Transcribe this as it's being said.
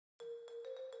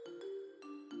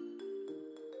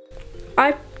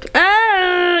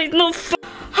It's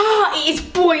not it is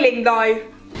boiling though.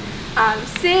 I'm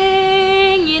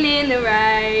singing in the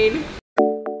rain.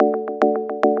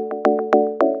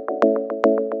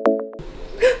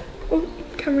 Oh,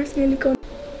 camera's nearly gone.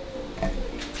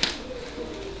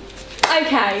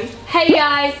 Okay, hey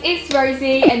guys, it's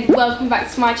Rosie and welcome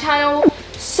back to my channel.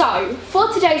 So,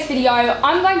 for today's video,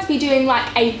 I'm going to be doing like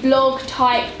a vlog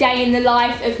type day in the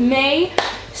life of me.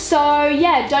 So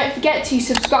yeah, don't forget to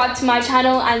subscribe to my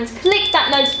channel and click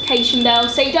that notification bell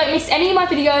so you don't miss any of my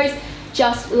videos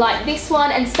just like this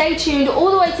one, and stay tuned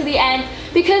all the way to the end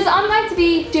because I'm going to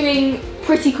be doing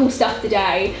pretty cool stuff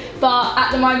today. But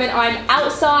at the moment I'm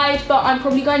outside, but I'm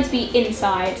probably going to be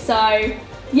inside, so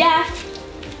yeah.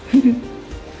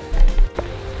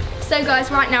 So guys,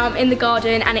 right now I'm in the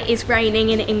garden and it is raining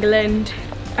in England.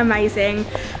 Amazing.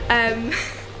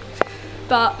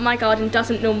 But my garden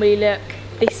doesn't normally look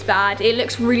this bad. It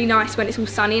looks really nice when it's all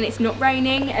sunny and it's not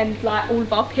raining and like all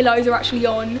of our pillows are actually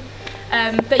on.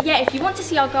 But yeah, if you want to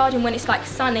see our garden when it's like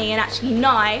sunny and actually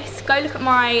nice, go look at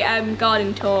my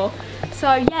garden tour.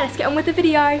 So yeah, let's get on with the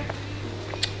video.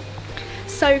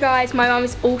 So guys, my mum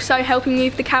is also helping me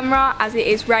with the camera as it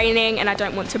is raining and I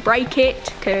don't want to break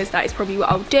it because that is probably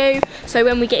what I'll do. So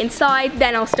when we get inside,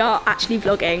 then I'll start actually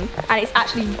vlogging, and it's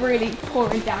actually really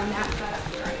pouring down now, so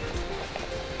that's great.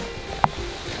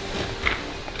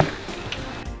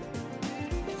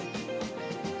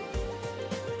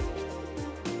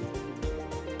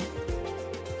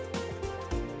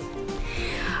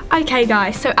 Okay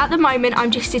guys, so at the moment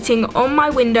I'm just sitting on my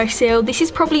windowsill. This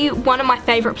is probably one of my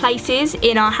favourite places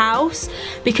in our house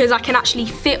because I can actually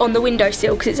fit on the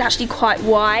windowsill because it's actually quite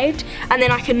wide, and then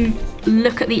I can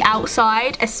look at the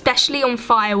outside, especially on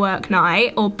firework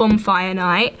night or bonfire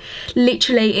night.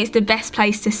 Literally, it's the best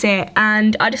place to sit,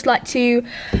 and I just like to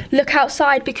look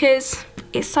outside because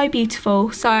it's so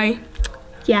beautiful. So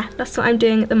yeah, that's what I'm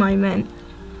doing at the moment.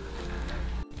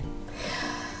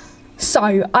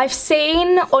 So, I've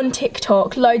seen on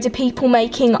TikTok loads of people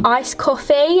making iced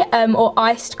coffee or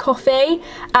iced coffee,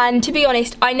 and to be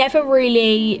honest, I never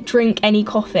really drink any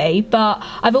coffee, but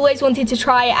I've always wanted to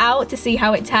try it out to see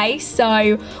how it tastes.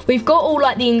 So, we've got all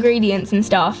like the ingredients and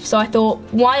stuff, so I thought,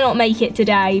 why not make it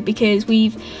today, because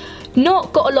we've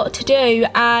not got a lot to do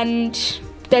and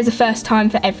there's a first time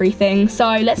for everything. So,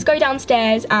 let's go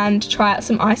downstairs and try out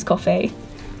some iced coffee.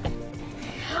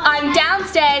 I'm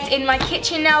downstairs in my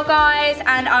kitchen now guys,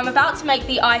 and I'm about to make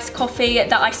the iced coffee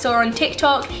that I saw on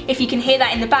TikTok. If you can hear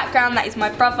that in the background, that is my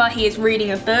brother, he is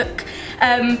reading a book.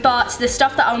 But the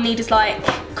stuff that I'll need is like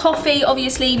coffee,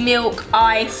 obviously, milk,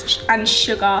 ice and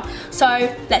sugar. So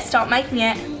let's start making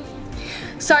it.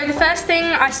 So the first thing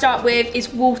I start with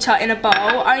is water in a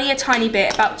bowl, only a tiny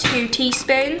bit, about 2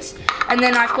 teaspoons. And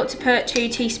then I've got to put 2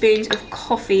 teaspoons of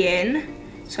coffee in.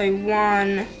 So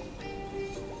 1,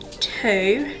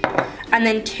 2, and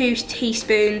then 2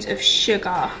 teaspoons of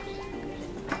sugar.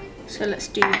 So let's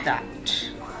do that.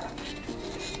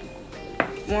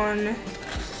 1,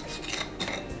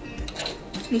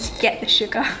 need to get the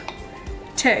sugar.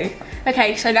 2.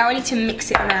 Okay, so now I need to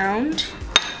mix it around,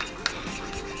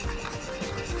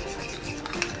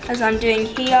 as I'm doing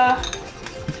here.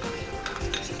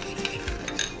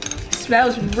 It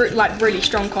smells like really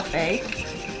strong coffee.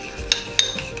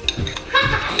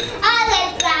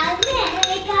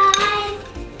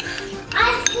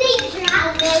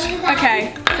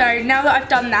 Okay, so now that I've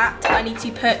done that, I need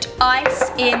to put ice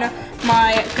in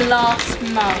my glass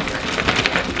mug.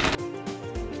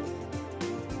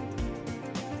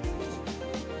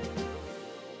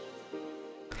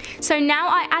 So now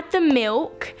I add the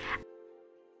milk.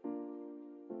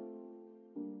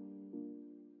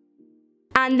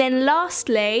 And then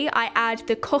lastly, I add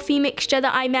the coffee mixture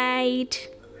that I made.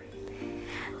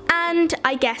 And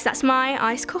I guess that's my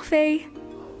iced coffee.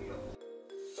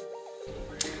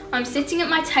 I'm sitting at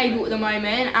my table at the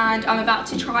moment and I'm about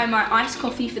to try my iced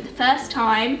coffee for the first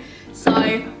time.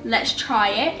 So let's try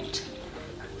it.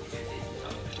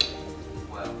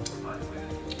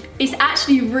 It's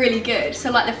actually really good.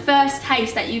 So like the first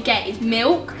taste that you get is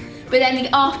milk, but then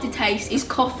the aftertaste is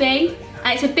coffee.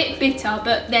 And it's a bit bitter,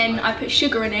 but then I put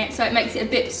sugar in it so it makes it a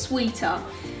bit sweeter.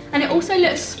 And it also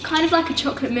looks kind of like a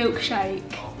chocolate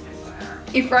milkshake.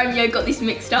 If Romeo got this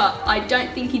mixed up, I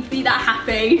don't think he'd be that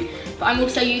happy. But I'm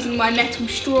also using my metal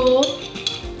straw.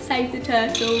 Save the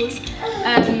turtles.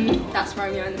 That's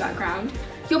Romeo in the background.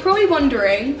 You're probably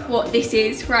wondering what this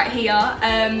is right here.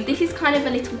 This is kind of a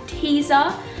little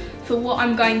teaser for what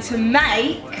I'm going to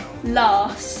make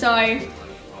last. So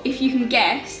if you can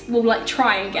guess, we'll like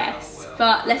try and guess.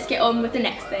 But let's get on with the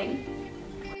next thing.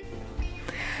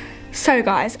 So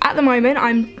guys, at the moment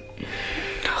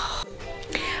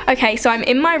Okay, so I'm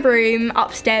in my room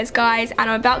upstairs, guys, and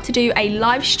I'm about to do a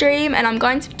live stream, and I'm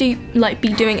going to be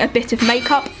doing a bit of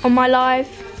makeup on my live.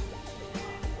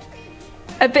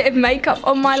 And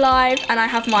I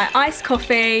have my iced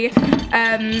coffee,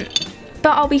 but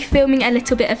I'll be filming a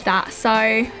little bit of that.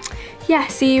 So yeah,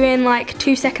 see you in like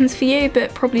 2 seconds for you,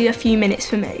 but probably a few minutes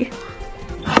for me.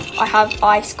 I have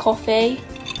iced coffee.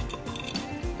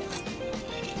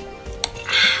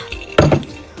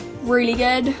 Really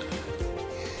good.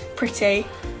 Pretty.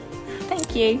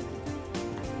 Thank you.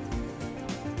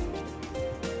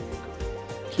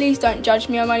 Please don't judge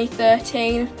me, I'm only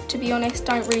 13. To be honest,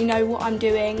 don't really know what I'm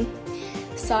doing.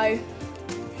 So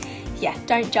yeah,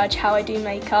 don't judge how I do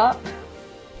makeup.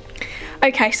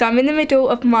 Okay, so I'm in the middle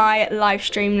of my live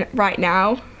stream right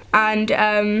now, and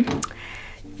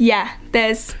yeah,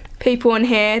 there's people on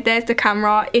here, there's the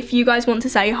camera. If you guys want to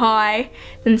say hi,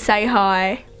 then say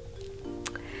hi.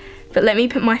 But let me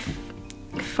put my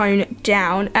phone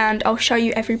down and I'll show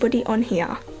you everybody on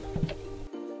here.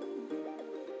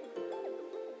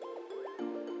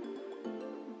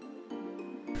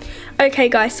 Okay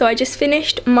guys, so I just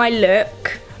finished my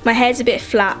look. My hair's a bit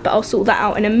flat, but I'll sort that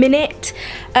out in a minute.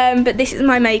 But this is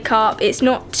my makeup. It's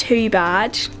not too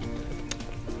bad.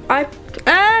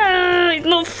 It's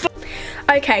not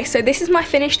okay, so this is my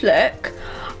finished look.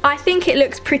 I think it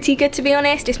looks pretty good, to be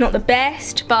honest. It's not the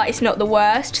best, but it's not the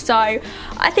worst. So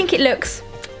I think it looks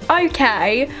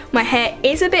okay. My hair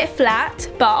is a bit flat,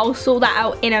 but I'll sort that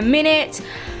out in a minute.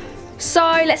 So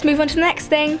let's move on to the next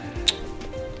thing.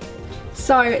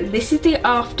 So this is the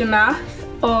aftermath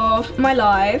of my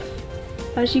live.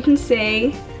 As you can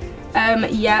see,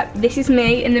 yeah, this is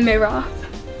me in the mirror.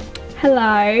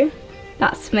 Hello,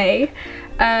 that's me.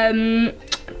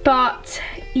 But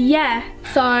yeah,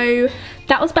 so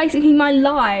that was basically my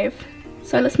live.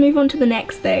 So let's move on to the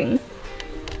next thing.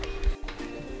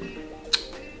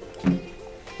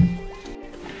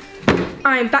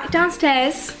 I'm back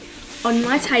downstairs on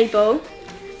my table,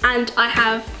 and I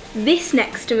have this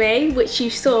next to me, which you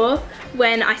saw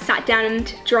when I sat down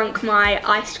and drank my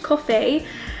iced coffee.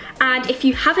 And if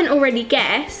you haven't already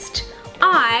guessed,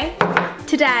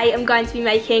 today I'm going to be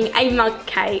making a mug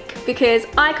cake, because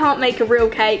I can't make a real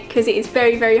cake because it is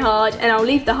very, very hard, and I'll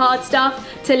leave the hard stuff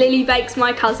to Lily Bakes,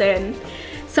 my cousin.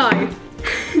 So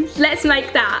let's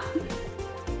make that.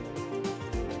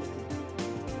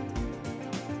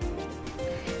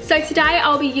 So today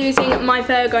I'll be using my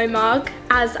Virgo mug,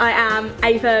 as I am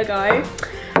a Virgo.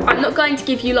 I'm not going to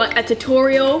give you like a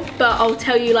tutorial, but I'll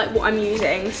tell you like what I'm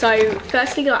using. So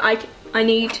firstly, like, I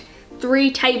need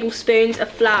 3 tablespoons of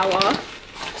flour.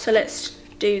 So let's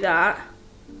do that.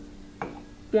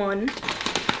 1,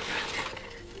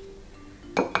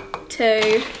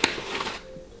 2,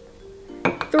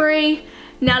 3.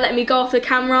 Now let me go off the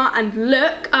camera and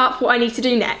look up what I need to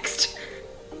do next.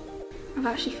 I've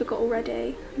actually forgot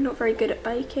already. I'm not very good at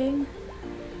baking.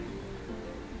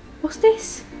 What's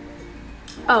this?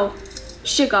 Oh,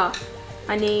 sugar.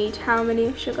 I need how many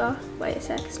of sugar? Wait a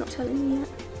sec, it's not telling me yet.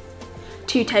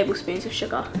 2 tablespoons of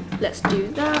sugar. Let's do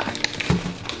that.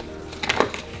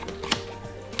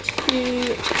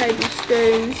 2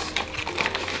 tablespoons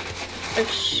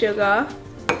of sugar.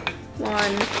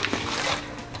 1,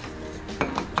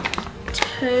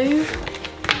 2.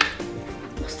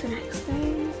 What's the next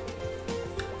thing?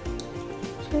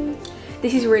 2.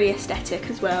 This is really aesthetic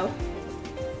as well.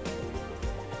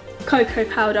 Cocoa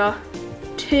powder.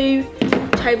 2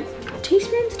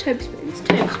 tablespoons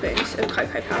of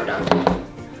cocoa powder.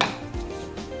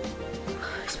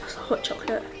 It smells like hot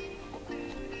chocolate.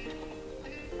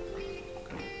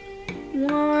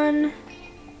 1,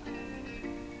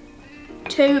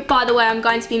 2. By the way, I'm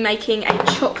going to be making a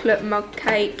chocolate mug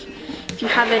cake. If you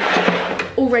haven't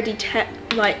already,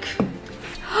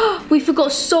 we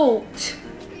forgot salt.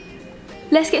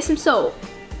 Let's get some salt.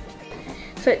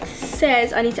 So it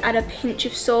says I need to add a pinch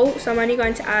of salt, so I'm only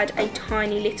going to add a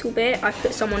tiny little bit. I've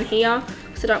put some on here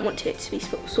because I don't want it to be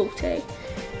salty.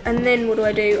 And then what do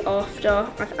I do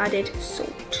after I've added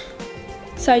salt?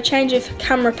 So change of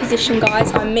camera position,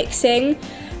 guys. I'm mixing.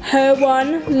 Her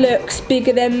one looks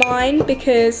bigger than mine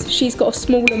because she's got a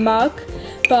smaller mug,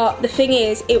 but the thing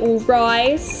is it will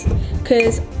rise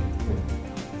because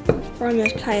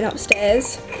Romeo's playing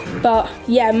upstairs. But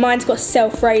yeah, mine's got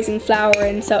self-raising flour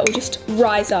in, so it'll just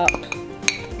rise up.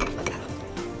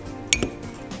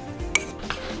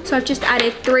 So I've just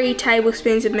added 3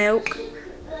 tablespoons of milk.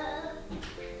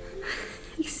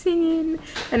 He's singing.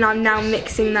 And I'm now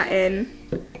mixing that in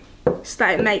so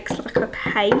that it makes like a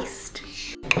paste.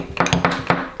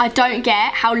 I don't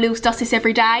get how Lils does this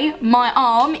every day. My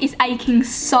arm is aching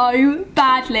so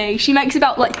badly. She makes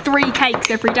about like 3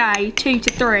 cakes every day, 2 to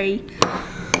 3.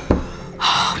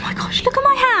 Oh my gosh, look at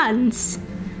my hands.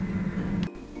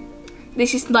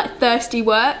 This is like thirsty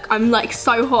work. I'm like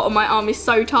so hot and my arm is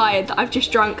so tired that I've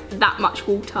just drunk that much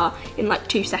water in like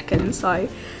 2 seconds. So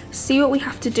see what we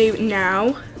have to do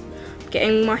now.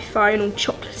 Getting my phone all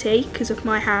chocolatey because of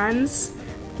my hands.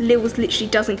 Lils literally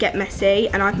doesn't get messy,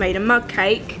 and I've made a mug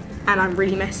cake and I'm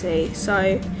really messy.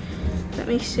 So let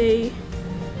me see.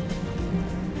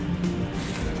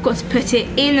 I've got to put it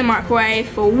in the microwave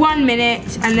for 1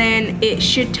 minute and then it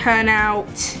should turn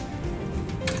out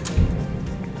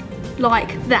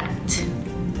like that.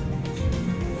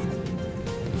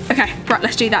 Okay, right,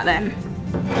 let's do that then.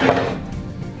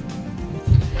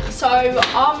 So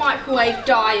our microwave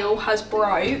dial has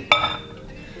broke.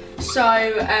 So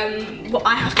well,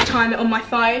 I have to time it on my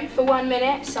phone for 1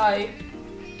 minute, so.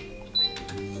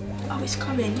 Oh, it's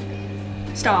coming.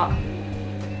 Start.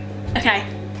 Okay,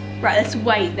 right, let's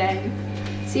wait then.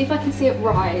 See if I can see it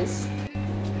rise.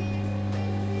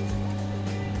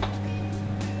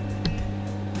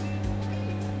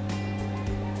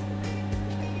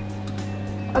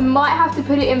 I might have to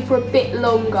put it in for a bit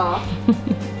longer.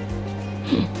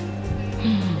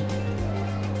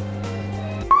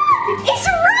 It's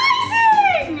rising!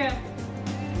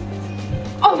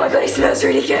 Oh my god, it smells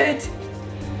really good.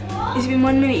 Has it been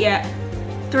 1 minute yet?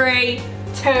 3,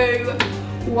 2,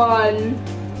 1.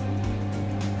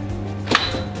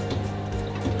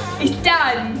 It's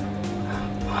done.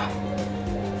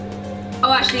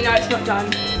 Oh, actually, no, it's not done.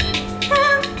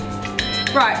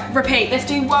 Right, repeat. Let's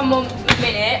do 1 more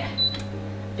minute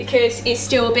because it's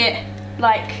still a bit,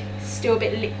 like, still a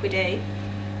bit liquidy.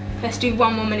 Let's do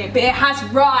 1 more minute, but it has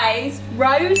rised.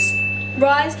 Rose?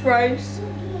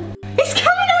 It's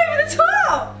coming over the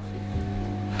top!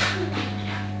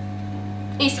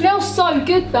 It smells so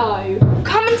good though.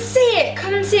 Come and see it,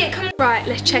 come and see it, come. Right,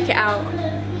 let's check it out.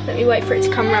 Let me wait for it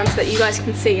to come around so that you guys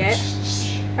can see it.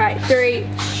 Right, 3,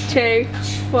 2,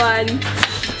 1.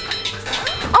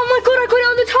 Oh my god, I got it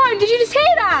on the time. Did you just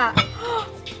hear that?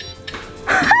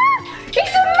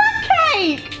 It's a mug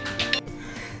cake!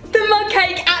 The mug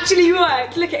cake actually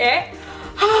worked. Look at it.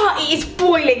 Ah, it is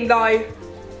boiling though.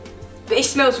 But it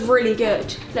smells really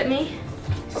good. Let me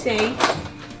see.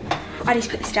 I need to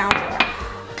put this down.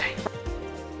 Okay.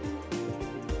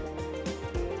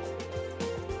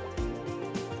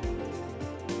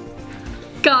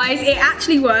 Guys, it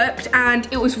actually worked and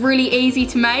it was really easy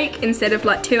to make instead of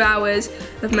like 2 hours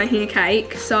of making a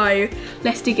cake. So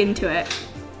let's dig into it.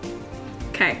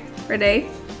 Okay, ready?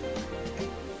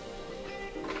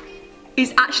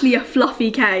 It's actually a fluffy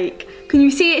cake. Can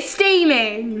you see it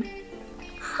steaming?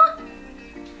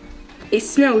 It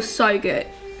smells so good.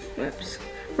 Whoops.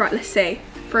 Right, let's see.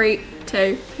 3,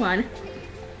 2, 1.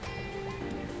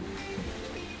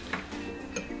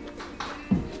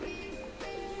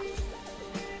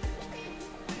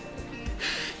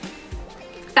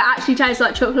 It actually tastes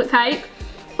like chocolate cake.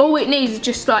 All it needs is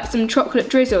just like some chocolate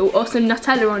drizzle or some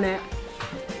Nutella on it.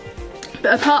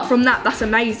 But apart from that, that's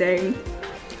amazing.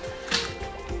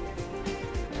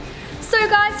 So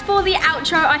guys, for the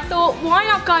outro, I thought, why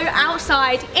not go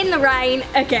outside in the rain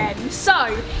again? So,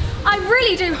 I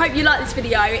really do hope you liked this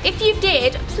video. If you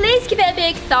did, please give it a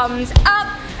big thumbs up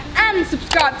and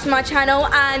subscribe to my channel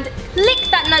and click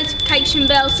that notification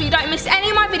bell so you don't miss any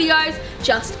of my videos,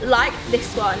 just like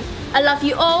this one. I love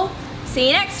you all. See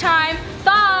you next time.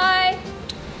 Bye.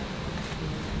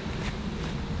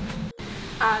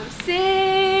 I'm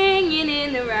singing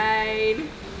in the rain.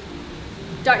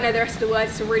 Don't know the rest of the words,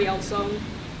 it's a really old song.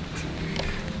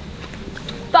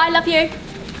 Bye, love you.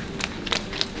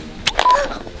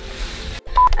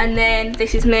 And then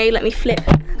this is me, let me flip.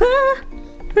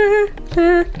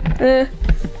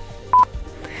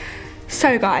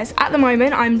 So guys, at the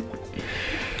moment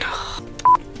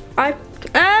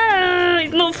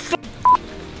it's not fun.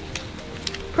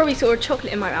 Probably saw a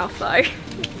chocolate in my mouth though.